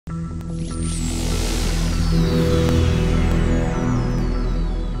Hey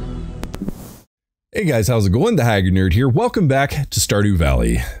guys, how's it going? TheHaggardNerd here. Welcome back to Stardew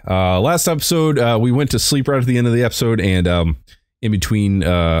Valley. Last episode, we went to sleep right at the end of the episode, and in between,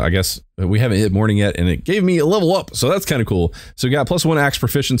 I guess, we haven't hit morning yet, and it gave me a level up, so that's kind of cool. So we got +1 axe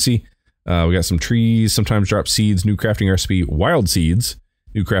proficiency, we got some trees, sometimes drop seeds, new crafting recipe, wild seeds,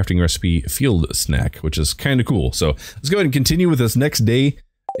 new crafting recipe, field snack, which is kind of cool. So let's go ahead and continue with this next day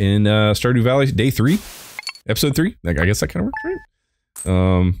in Stardew Valley, day 3, episode 3. I guess that kind of works,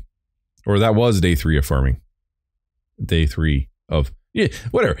 right? Or that was day 3 of farming. Day 3 of, yeah,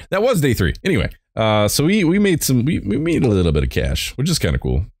 whatever. That was day 3. Anyway, so we made some, we made a little bit of cash, which is kind of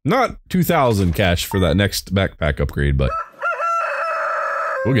cool. Not 2,000 cash for that next backpack upgrade, but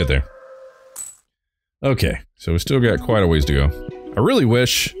we'll get there. Okay, so we still got quite a ways to go. I really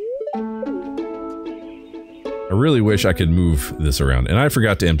wish I could move this around, and I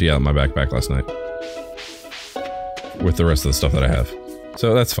forgot to empty out my backpack last night with the rest of the stuff that I have.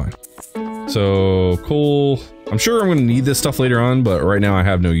 So that's fine. So, coal. I'm sure I'm going to need this stuff later on, but right now I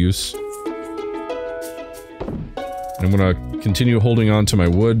have no use. I'm going to continue holding on to my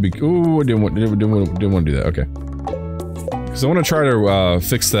wood. Ooh, I didn't want to do that. Okay. Because I want to try to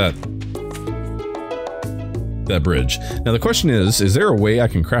fix that bridge. Now the question is there a way I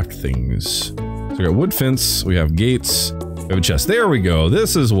can craft things? So we got wood fence, we have gates, we have a chest. There we go.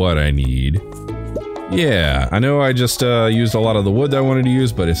 This is what I need. Yeah, I know I just used a lot of the wood that I wanted to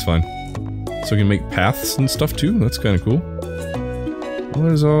use, but it's fine. So we can make paths and stuff too. That's kind of cool.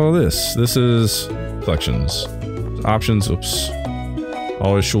 What is all this? This is collections. Options, oops.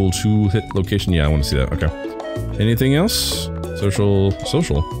 Always show to hit location. Yeah, I want to see that. Okay. Anything else? Social.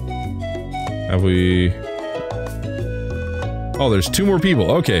 Have we... Oh, there's 2 more people.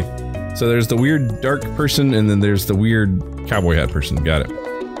 Okay. So there's the weird dark person, and then there's the weird cowboy hat person. Got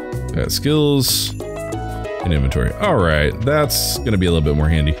it. Got skills and inventory. Alright, that's gonna be a little bit more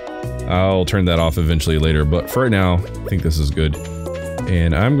handy. I'll turn that off eventually later, but for right now, I think this is good.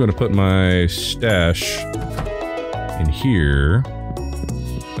 And I'm gonna put my stash in here.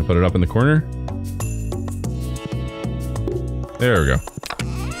 I put it up in the corner. There we go.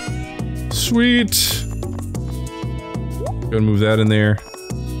 Sweet! Go and move that in there.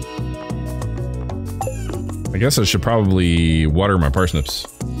 I guess I should probably water my parsnips.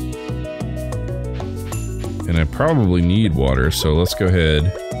 And I probably need water, so let's go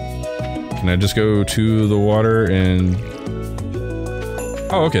ahead. Can I just go to the water and...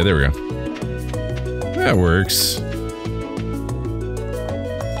 Oh, okay, there we go. That works.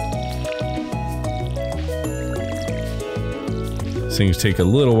 These things take a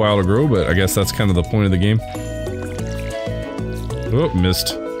little while to grow, but I guess that's kind of the point of the game. Oh,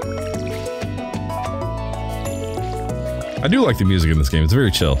 missed. I do like the music in this game, it's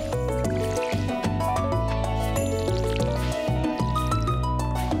very chill.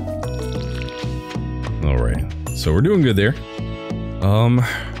 So we're doing good there.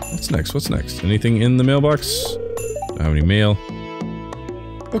 What's next? What's next? Anything in the mailbox? Don't have any mail.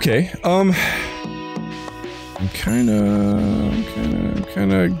 Okay, I'm kinda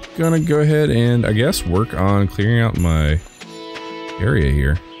gonna go ahead and, I guess, work on clearing out my area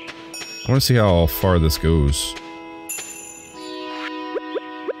here. I wanna see how far this goes.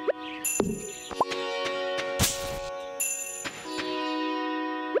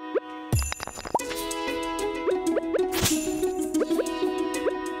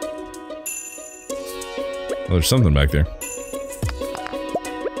 Oh, there's something back there.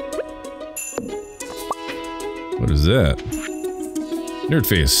 What is that? Nerd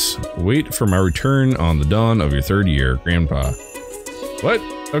face. Wait for my return on the dawn of your 3rd year, Grandpa. What?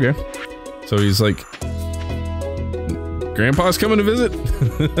 Okay. So he's like... Grandpa's coming to visit?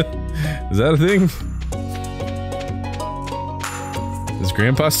 Is that a thing? Is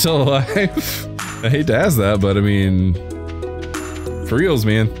Grandpa still alive? I hate to ask that, but I mean... For reals,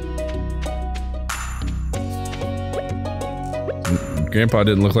 man. Grandpa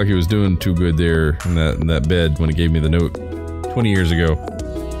didn't look like he was doing too good there in that bed when he gave me the note 20 years ago.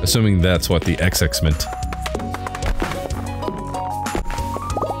 Assuming that's what the XX meant.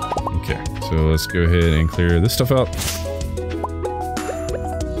 Okay, so let's go ahead and clear this stuff out.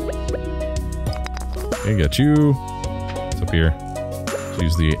 Okay, got you. It's up here. So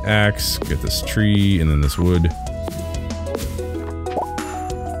use the axe, get this tree, and then this wood.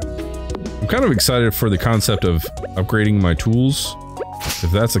 I'm kind of excited for the concept of upgrading my tools.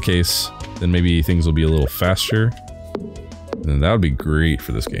 If that's the case, then maybe things will be a little faster. And then that would be great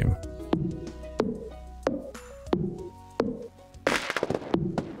for this game.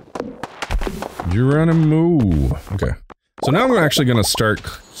 Geronimo. Okay. So now I'm actually going to start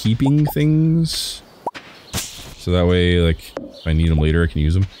keeping things. So that way, like, if I need them later, I can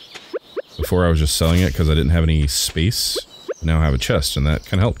use them. Before I was just selling it because I didn't have any space. Now I have a chest, and that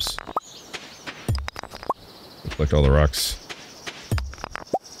kind of helps. Collect all the rocks.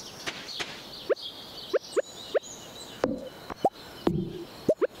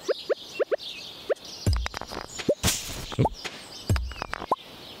 Oh.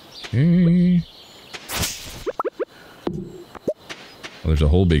 Okay. Well, there's a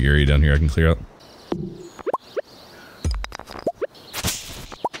whole big area down here I can clear out.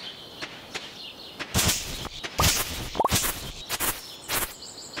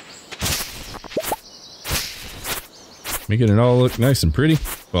 Making it all look nice and pretty.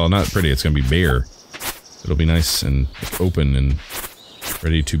 Well, not pretty, it's gonna be bare. It'll be nice and open and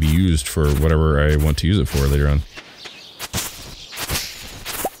ready to be used for whatever I want to use it for later on.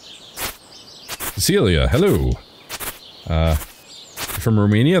 Cecilia, hello. From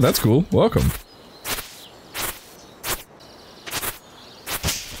Romania? That's cool. Welcome.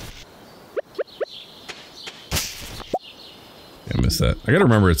 I missed that. I gotta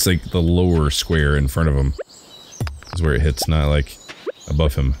remember it's like the lower square in front of him is where it hits, not like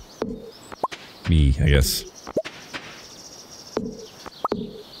above him. Me, I guess.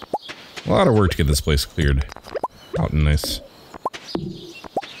 A lot of work to get this place cleared out and nice.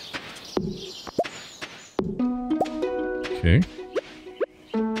 Okay.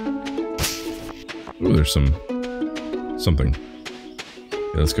 Ooh, there's something.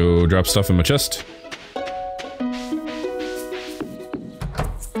 Okay, let's go drop stuff in my chest.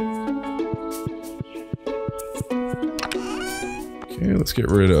 Okay, let's get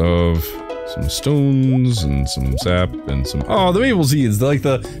rid of some stones and some sap and some... Oh, the maple seeds! Like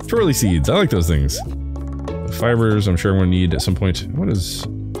the twirly seeds. I like those things. The fibers, I'm sure I'm going to need at some point. What is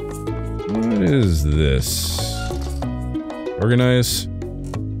this? Organize.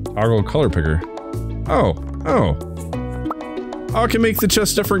 Toggle color picker. Oh. I can make the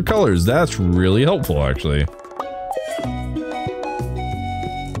chest different colors. That's really helpful, actually.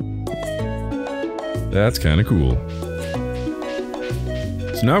 That's kind of cool.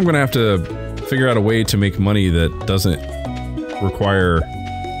 So now I'm gonna have to figure out a way to make money that doesn't require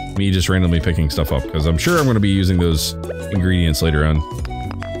me just randomly picking stuff up, because I'm sure I'm gonna be using those ingredients later on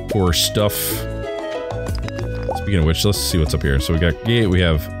for stuff. Speaking of which, let's see what's up here. So we got gate, we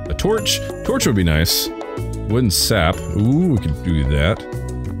have a torch. Torch would be nice. Wooden sap. Ooh, we could do that.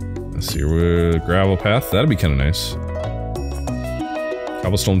 Let's see, gravel path. That'd be kind of nice.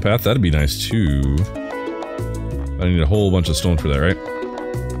 Cobblestone path. That'd be nice too. I need a whole bunch of stone for that, right?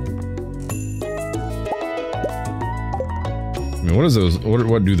 I mean, what is those?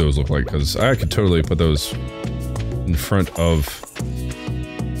 What do those look like? Because I could totally put those in front of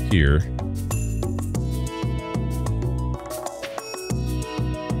here.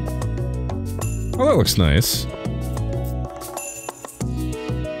 Oh, that looks nice.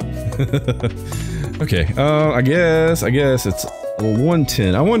 Okay, I guess it's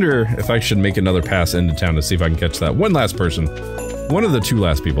 110. I wonder if I should make another pass into town to see if I can catch that one last person. One of the two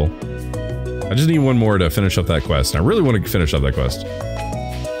last people. I just need one more to finish up that quest, and I really want to finish up that quest.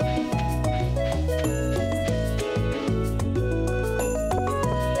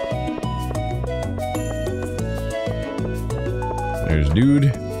 There's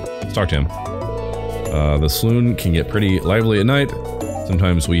dude. Let's talk to him. The saloon can get pretty lively at night.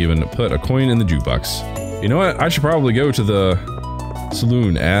 Sometimes we even put a coin in the jukebox. You know what? I should probably go to the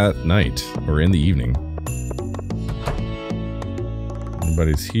saloon at night, or in the evening.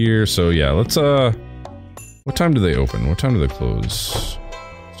 Nobody's here, so yeah, let's, what time do they open? What time do they close?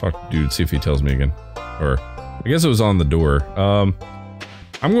 Let's talk to dude, see if he tells me again. Or, I guess it was on the door. I'm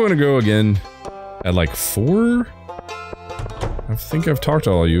going to go again at like 4? I think I've talked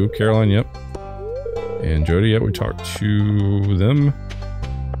to all of you. Caroline, yep. And Jody, yep, we talked to them.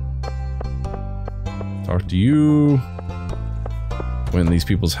 Talked to you. Went in these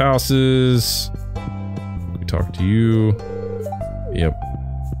people's houses. We talked to you. Yep.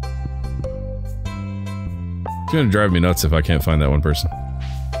 It's gonna drive me nuts if I can't find that one person.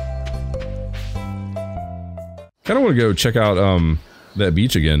 Kinda wanna go check out, that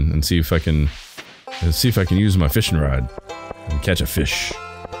beach again and see if I can use my fishing rod and catch a fish.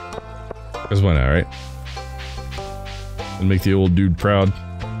 Cause why not, right? And make the old dude proud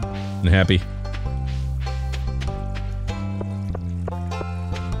and happy.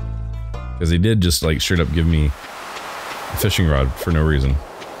 Because he did just like straight up give me a fishing rod for no reason.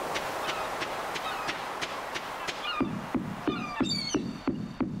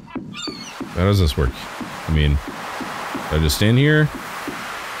 How does this work? I mean, do I just stand here?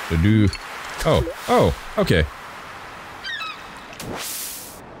 Do oh, okay.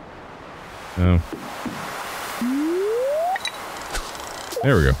 Oh.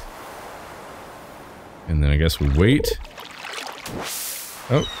 There we go. And then I guess we wait.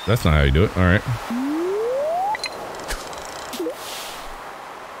 Oh, that's not how you do it. Alright.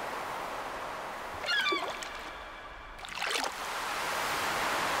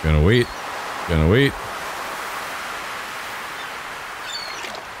 Gonna wait. Gonna wait.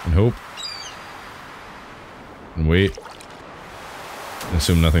 And hope. And wait. And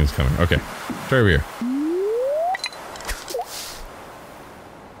assume nothing's coming. Okay. Try over here.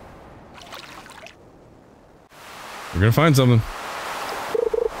 We're gonna find something.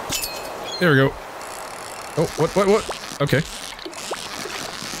 There we go. Oh, what? Okay.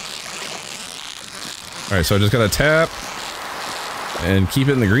 Alright, so I just gotta tap and keep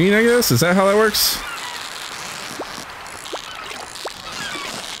it in the green, I guess? Is that how that works?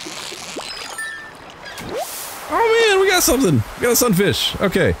 Oh man, we got something! We got a sunfish!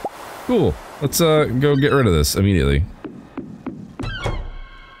 Okay, cool. Let's go get rid of this immediately.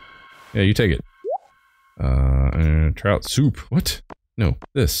 Yeah, you take it. Trout soup. What? No,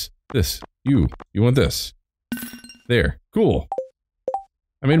 this. You want this. There. Cool.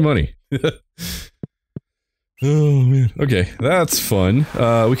 I made money. Oh man. Okay, that's fun.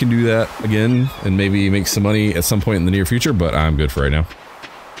 We can do that again and maybe make some money at some point in the near future, but I'm good for right now.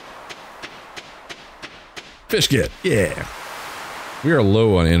 Fish get. Yeah. We are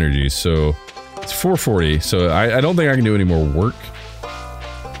low on energy, so it's 440, so I don't think I can do any more work.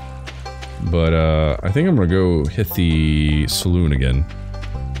 But I think I'm gonna go hit the saloon again.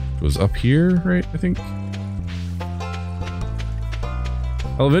 It was up here, right? I think.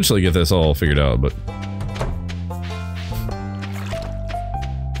 I'll eventually get this all figured out, but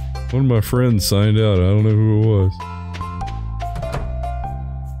one of my friends signed out. I don't know who it was.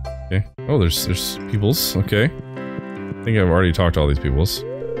 Okay. Oh, there's peoples. Okay. I think I've already talked to all these peoples.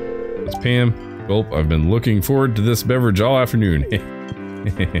 It's Pam. Gulp. I've been looking forward to this beverage all afternoon.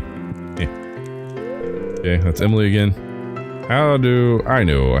 Okay, that's Emily again. How do I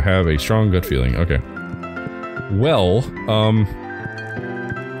know? I have a strong gut feeling. Okay. Well,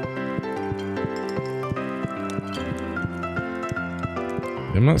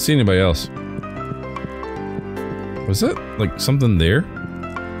 I'm not seeing anybody else. Was that, like, something there?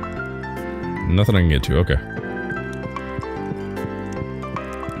 Nothing I can get to, okay.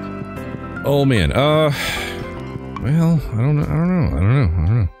 Oh man, well, I don't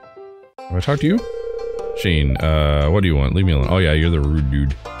know. Have I talked to you? Shane, what do you want? Leave me alone. Oh yeah, you're the rude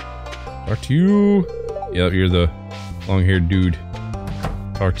dude. Talk to you. Yep, you're the long-haired dude.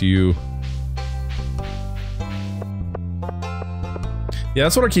 Talk to you. Yeah,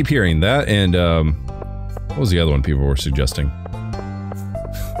 that's what I keep hearing. That and, what was the other one people were suggesting?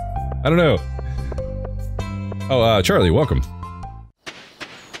 I don't know. Oh, Charlie, welcome.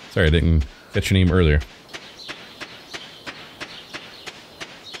 Sorry, I didn't catch your name earlier.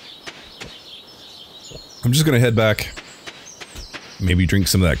 I'm just gonna head back. Maybe drink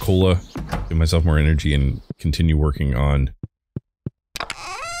some of that cola. Give myself more energy and continue working on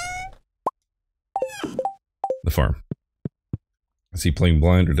the farm. Is he playing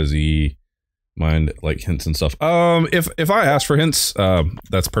blind or does he mind like hints and stuff? If I ask for hints,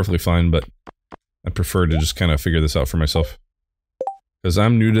 that's perfectly fine, but I prefer to just kind of figure this out for myself. Because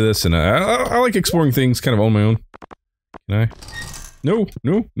I'm new to this and I like exploring things kind of on my own. Can I? No.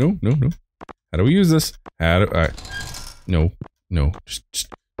 How do we use this? How do I? No. Just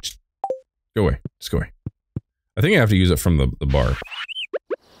go away. Just go away. I think I have to use it from the bar.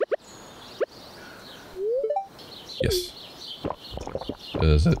 Yes.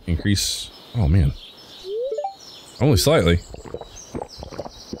 Does that increase? Oh man. Only slightly.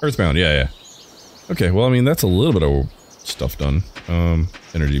 Earthbound, yeah. Okay, well I mean that's a little bit of stuff done.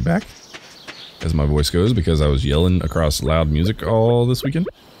 Energy back. As my voice goes because I was yelling across loud music all this weekend.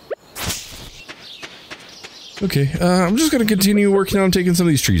 Okay, I'm just gonna continue working on taking some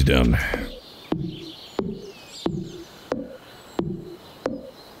of these trees down.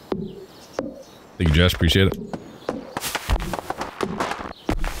 Thank you, Josh. Appreciate it.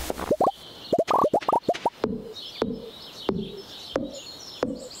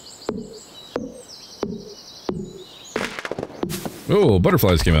 Oh,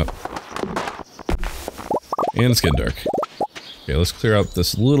 butterflies came out. And it's getting dark. Okay, let's clear out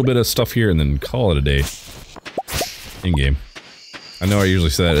this little bit of stuff here and then call it a day. In-game. I know I usually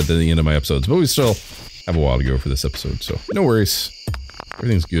say that at the end of my episodes, but we still have a while to go for this episode, so no worries.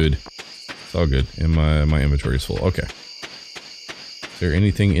 Everything's good. It's all good. And my inventory is full. Okay. Is there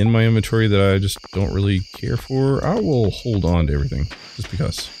anything in my inventory that I just don't really care for? I will hold on to everything, just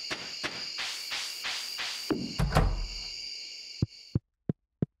because.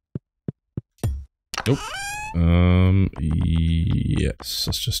 Nope. Yes.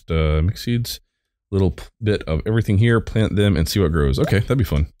 Let's just mix seeds. Little bit of everything here, plant them, and see what grows. Okay, that'd be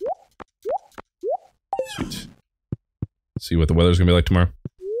fun. Sweet. See what the weather's gonna be like tomorrow.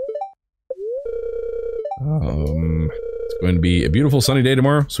 It's going to be a beautiful sunny day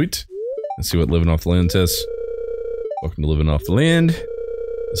tomorrow. Sweet. Let's see what living off the land says. Welcome to living off the land.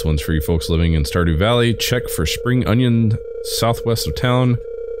 This one's for you folks living in Stardew Valley. Check for spring onion southwest of town.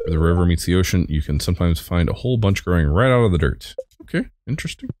 Where the river meets the ocean, you can sometimes find a whole bunch growing right out of the dirt. Okay,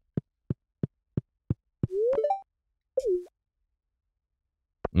 interesting.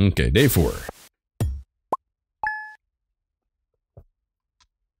 Okay, day 4.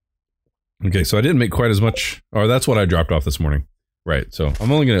 Okay, so I didn't make quite as much. Oh, that's what I dropped off this morning. Right, so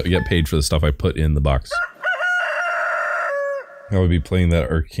I'm only gonna get paid for the stuff I put in the box. I would be playing that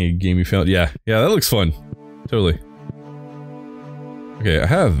arcade game you found. Yeah, that looks fun. Totally. Okay, I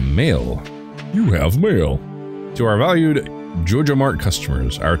have mail. You have mail. To our valued Joja Mart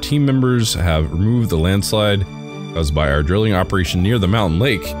customers, our team members have removed the landslide caused by our drilling operation near the mountain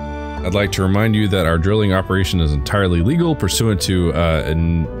lake. I'd like to remind you that our drilling operation is entirely legal pursuant to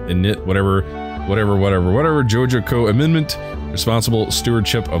whatever Joja Co amendment. Responsible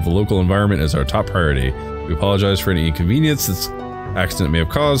stewardship of the local environment is our top priority. We apologize for any inconvenience this accident may have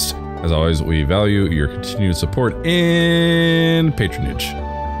caused. As always, we value your continued support and patronage.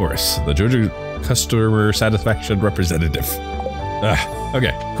 Morris, the Joja customer satisfaction representative.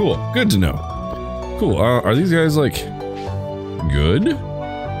 Okay, cool. Good to know. Cool. Are these guys like good?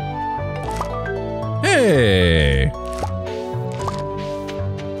 Hey!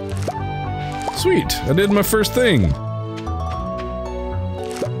 Sweet, I did my first thing.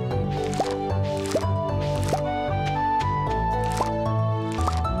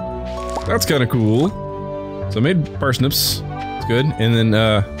 That's kind of cool. So I made parsnips. It's good. And then,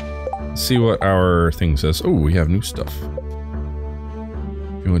 let's see what our thing says. Oh, we have new stuff. If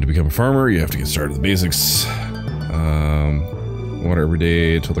you want to become a farmer, you have to get started with the basics. Water every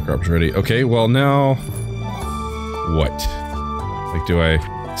day until the crop's ready. Okay, well now... what? Like, do I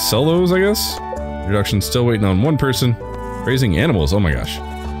sell those, I guess? Reduction still waiting on one person. Raising animals, oh my gosh.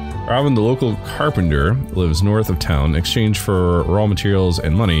 Robin, the local carpenter, lives north of town. In exchange for raw materials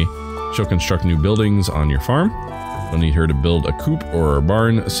and money, she'll construct new buildings on your farm. You'll need her to build a coop or a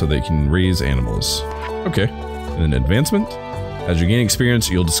barn so they can raise animals. Okay, and then advancement. As you gain experience,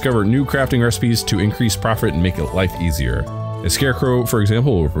 you'll discover new crafting recipes to increase profit and make life easier. A scarecrow, for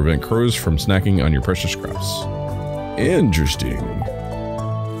example, will prevent crows from snacking on your precious crops. Interesting.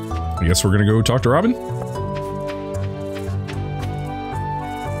 I guess we're gonna go talk to Robin?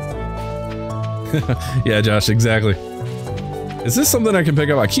 Yeah, Josh, exactly. Is this something I can pick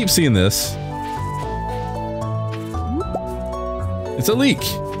up? I keep seeing this. It's a leek.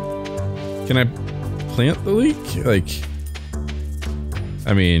 Can I plant the leek? Like,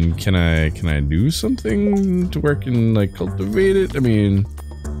 I mean, can I do something to where I can like cultivate it? I mean,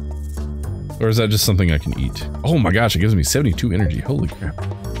 or is that just something I can eat? Oh my gosh, it gives me 72 energy. Holy crap.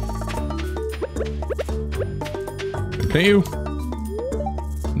 Can I plant you?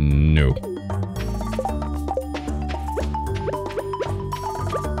 No.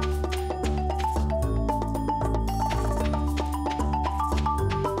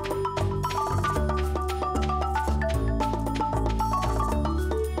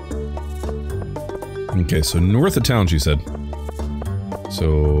 Okay, so north of town, she said.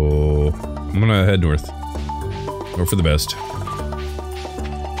 So I'm gonna head north. Go for the best.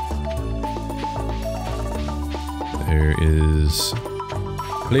 There is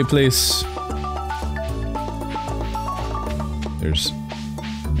play place. There's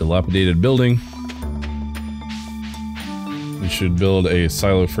a dilapidated building. You should build a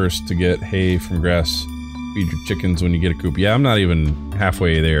silo first to get hay from grass. Feed your chickens when you get a coop. Yeah, I'm not even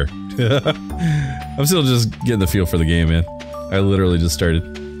halfway there. I'm still just getting the feel for the game, man. I literally just started.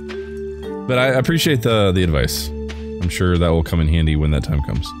 But I appreciate the advice. I'm sure that will come in handy when that time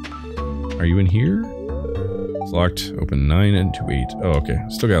comes. Are you in here? It's locked. Open 9 and to 8. Oh, okay.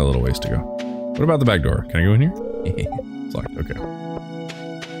 Still got a little ways to go. What about the back door? Can I go in here? It's locked. Okay.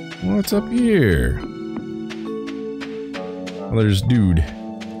 What's up here? Oh, there's Dude.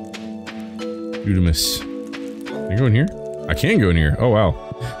 Dudemus. Can I go in here? I can go in here. Oh, wow.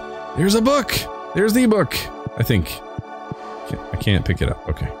 There's a book! There's the book! I think. I can't pick it up.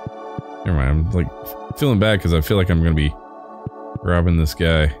 Okay. Never mind. I'm like feeling bad because I feel like I'm gonna be robbing this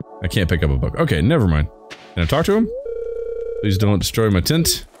guy. I can't pick up a book. Okay, never mind. Can I talk to him? Please don't destroy my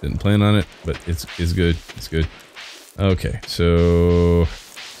tent. Didn't plan on it, but it's good. It's good. Okay, so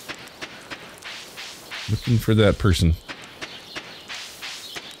looking for that person.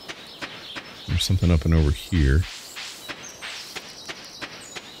 There's something up and over here.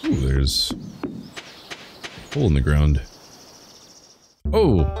 Ooh, there's a hole in the ground.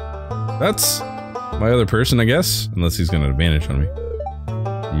 Oh, that's my other person, I guess. Unless he's got an advantage on me.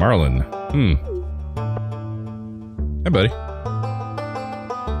 Marlin. Hey, buddy.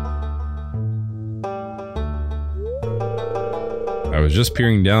 I was just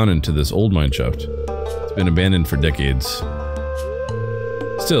peering down into this old mine shaft. It's been abandoned for decades.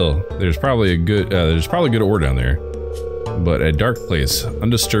 Still, there's probably good ore down there. But a dark place,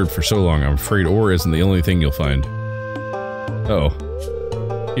 undisturbed for so long, I'm afraid ore isn't the only thing you'll find.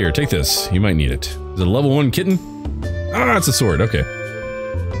 Uh-oh. Here, take this. You might need it. Is it a level 1 kitten? Ah, it's a sword. Okay.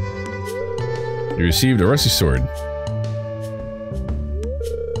 You received a rusty sword.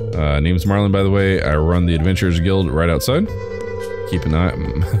 Name's Marlin, by the way. I run the Adventurers Guild right outside. Keep an eye.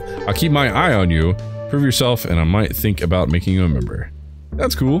 I'll keep my eye on you. Prove yourself, and I might think about making you a member.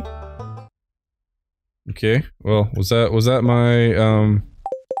 That's cool. Okay. Well, was that my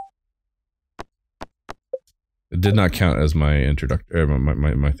It did not count as my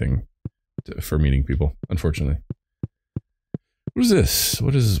my thing for meeting people, unfortunately. What is this?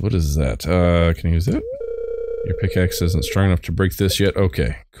 What is that? Can I use that? Your pickaxe isn't strong enough to break this yet.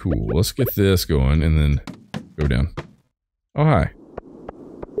 Okay, cool. Let's get this going and then go down. Oh, hi.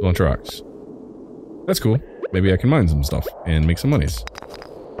 Bunch of rocks. That's cool. Maybe I can mine some stuff and make some monies.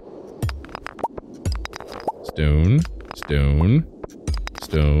 Stone. Stone.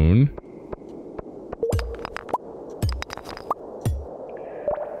 Stone.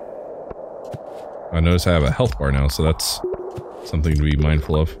 I notice I have a health bar now, so that's something to be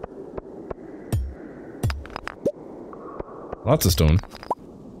mindful of. Lots of stone.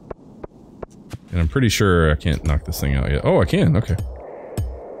 And I'm pretty sure I can't knock this thing out yet. Oh, I can. Okay.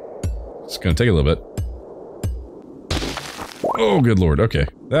 It's gonna take a little bit. Oh, good lord. Okay.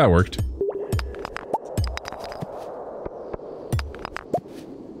 That worked.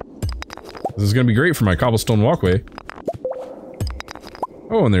 This is gonna be great for my cobblestone walkway.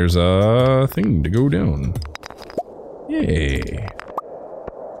 Oh, and there's a thing to go down. Yay.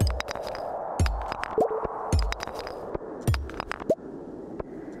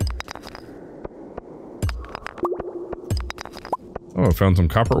 Oh, I found some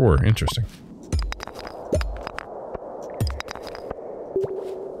copper ore. Interesting.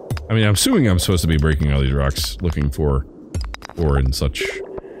 I mean, I'm assuming I'm supposed to be breaking all these rocks, looking for ore and such.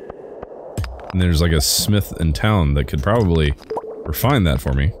 And there's like a smith in town that could probably refine that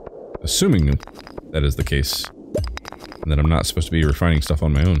for me. Assuming that is the case. And that I'm not supposed to be refining stuff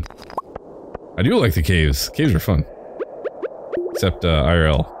on my own. I do like the caves. Caves are fun. Except,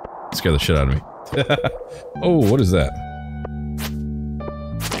 IRL. Scare the shit out of me. Oh, what is that?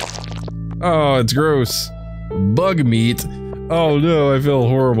 Oh, it's gross. Bug meat. Oh no, I feel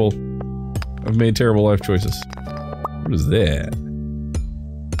horrible. I've made terrible life choices. What is that?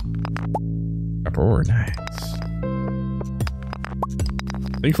 Copper ore, nice.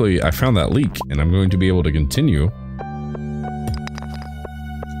 Thankfully, I found that leak, and I'm going to be able to continue.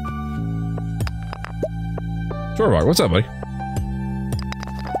 Torvok, what's up, buddy?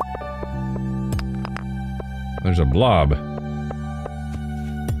 There's a blob.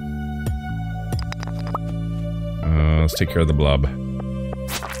 Let's take care of the blob.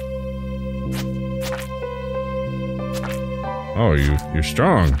 Oh, you're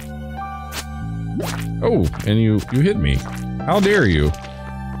strong. Oh, and you hit me. How dare you?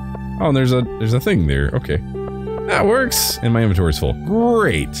 Oh, and there's a thing there. Okay. That works. And my inventory's full.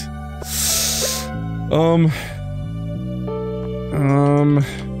 Great. It's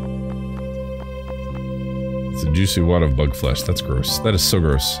a juicy wad of bug flesh. That's gross. That is so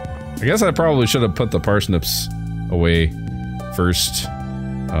gross. I guess I probably should have put the parsnips away first.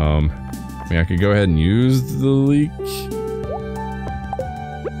 I mean, I could go ahead and use the leek.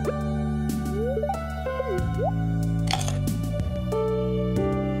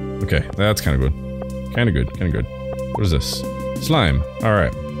 Okay, that's kind of good. Kind of good, kind of good. What is this? Slime.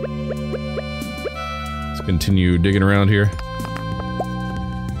 Alright. Let's continue digging around here.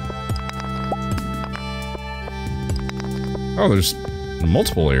 Oh, there's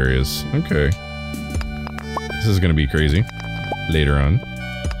multiple areas. Okay. This is gonna be crazy. Later on.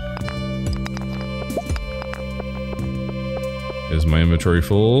 Is my inventory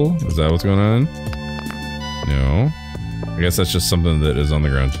full? Is that what's going on? No. I guess that's just something that is on the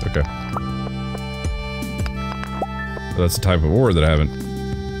ground. Okay. So that's the type of ore that I haven't...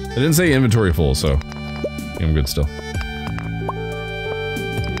 It didn't say inventory full, so... I'm good still.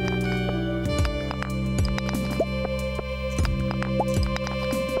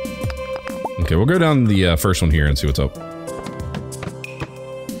 Okay, we'll go down the first one here and see what's up.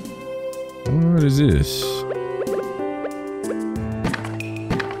 What is this?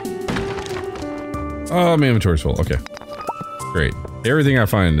 Oh, my inventory's full. Okay. Great. Everything I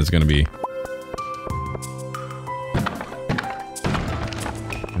find is gonna be...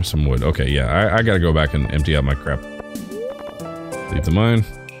 There's some wood. Okay, yeah. I gotta go back and empty out my crap. Leave the mine.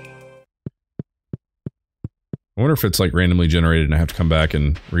 I wonder if it's like randomly generated and I have to come back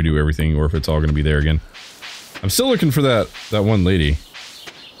and redo everything, or if it's all gonna be there again. I'm still looking for that one lady.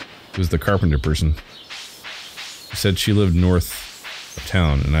 Who's the carpenter person. She said she lived north of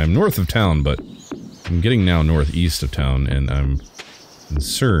town, and I'm north of town, but I'm getting now northeast of town, and I'm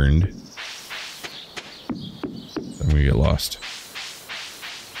concerned that I'm gonna get lost.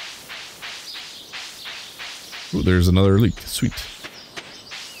 Ooh, there's another leak. Sweet.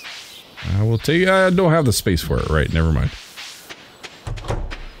 I will take... I don't have the space for it, right? Never mind.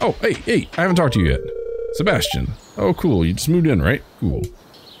 Oh, hey, I haven't talked to you yet. Sebastian. Oh, cool. You just moved in, right? Cool.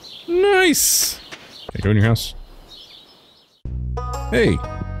 Nice! Can I go in your house? Hey!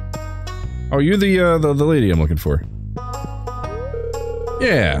 Oh, you're the lady I'm looking for.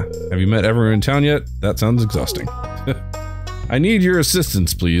 Yeah. Have you met everyone in town yet? That sounds exhausting. I need your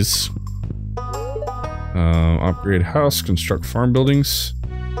assistance, please. Upgrade house, construct farm buildings.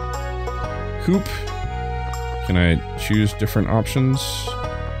 Coop. Can I choose different options?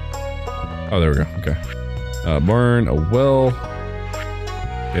 Oh, there we go. Okay. Barn, a well.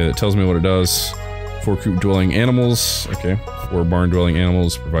 Okay, that tells me what it does. 4 coop dwelling animals. Okay. 4 barn dwelling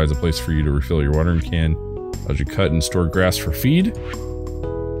animals provides a place for you to refill your watering can. Allows you to cut and store grass for feed.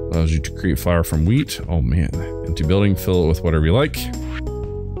 Allows you to create flour from wheat. Oh man. Empty building, fill it with whatever you like.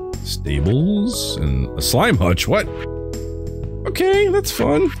 Stables and a slime hutch. What? Okay, that's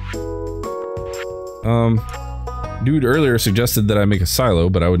fun. Dude earlier suggested that I make a silo,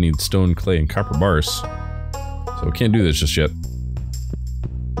 but I would need stone, clay, and copper bars. So I can't do this just yet.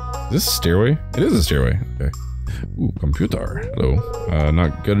 Is this a stairway? It is a stairway. Okay. Ooh, computer. Hello.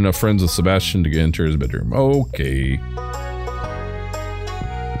 Not good enough friends with Sebastian to enter his bedroom. Okay.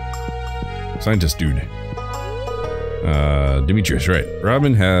 Scientist dude. Demetrius, right.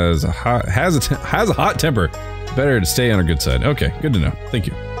 Robin has a hot temper. Better to stay on her good side. Okay, good to know. Thank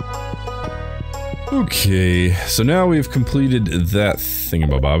you. Okay, so now we've completed that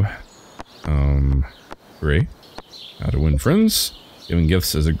thingamabob. Great. How to win friends. Giving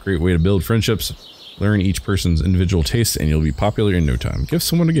gifts is a great way to build friendships. Learn each person's individual tastes and you'll be popular in no time. Give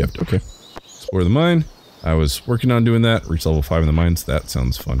someone a gift. Okay. Explore the mine. I was working on doing that. Reach level 5 in the mines. That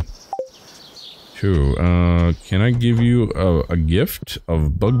sounds fun. Cool. Can I give you a gift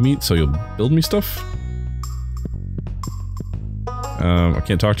of bug meat so you'll build me stuff? I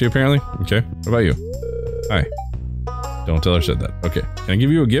can't talk to you apparently. Okay. What about you? Hi. Don't tell her I said that. Okay. Can I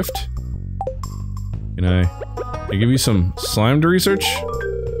give you a gift? Can I give you some slime to research?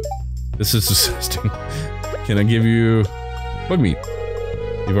 This is disgusting. Can I give you bug meat?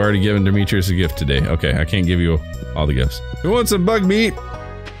 You've already given Demetrius a gift today. Okay, I can't give you all the gifts. Who wants some bug meat?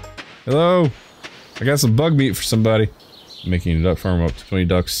 Hello? I got some bug meat for somebody. I'm making a duck farm up to 20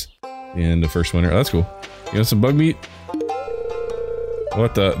 ducks in the first winter. Oh, that's cool. You want some bug meat?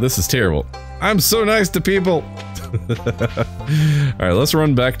 What the? This is terrible. I'm so nice to people. Alright, let's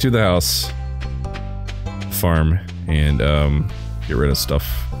run back to the house. Farm. And, get rid of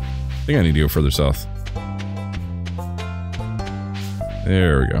stuff. I think I need to go further south.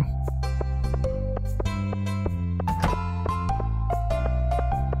 There we go.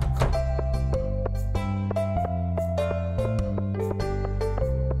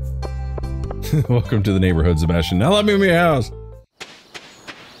 Welcome to the neighborhood, Sebastian. Now let me in your house.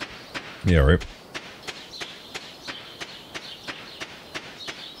 Yeah, right.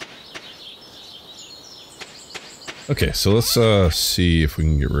 Okay, so let's see if we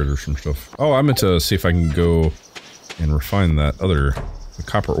can get rid of some stuff. Oh, I meant to see if I can go and refine that other the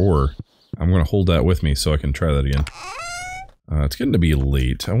copper ore. I'm gonna hold that with me so I can try that again. It's getting to be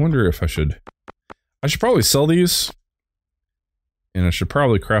late. I wonder if I should probably sell these. And I should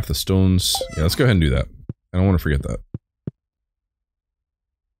probably craft the stones. Yeah, let's go ahead and do that. I don't want to forget that.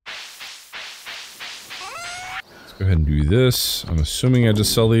 Let's go ahead and do this. I'm assuming I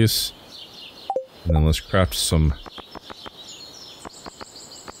just sell these. And then let's craft some...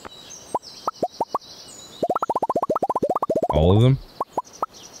 all of them?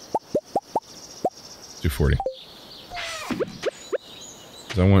 240.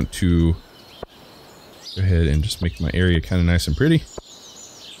 Because I want to go ahead and just make my area kind of nice and pretty.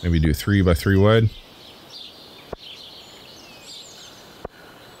 Maybe do 3 by 3 wide.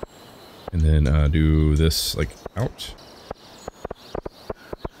 And then do this like out.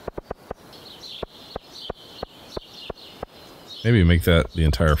 Maybe make that the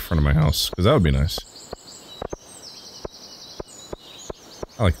entire front of my house, because that would be nice.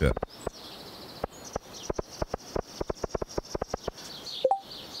 I like that.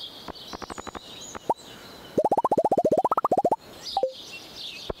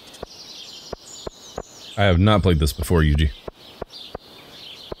 I have not played this before, Yuji.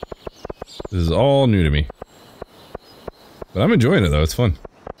 This is all new to me. But I'm enjoying it though, it's fun.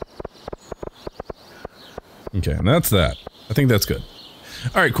 Okay, and that's that. I think that's good.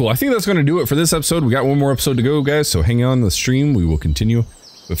 Alright, cool. I think that's going to do it for this episode. We got one more episode to go, guys, so hang on the stream. We will continue.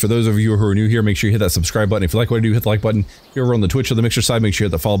 But for those of you who are new here, make sure you hit that subscribe button. If you like what I do, hit the like button. If you're over on the Twitch or the Mixer side, make sure you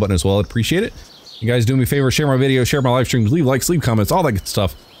hit the follow button as well. I'd appreciate it. You guys do me a favor, share my videos, share my live streams, leave likes, leave comments, all that good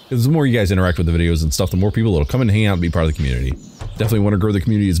stuff. Because the more you guys interact with the videos and stuff, the more people that'll come and hang out and be part of the community. Definitely want to grow the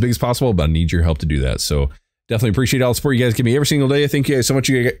community as big as possible, but I need your help to do that. So definitely appreciate all the support you guys give me every single day. Thank you guys so much.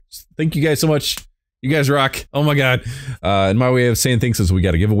 Thank you guys so much. You guys rock. Oh my god. And my way of saying thanks is we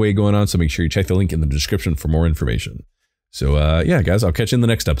got a giveaway going on, so make sure you check the link in the description for more information. So yeah, guys, I'll catch you in the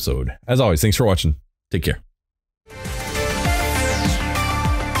next episode. As always, thanks for watching. Take care.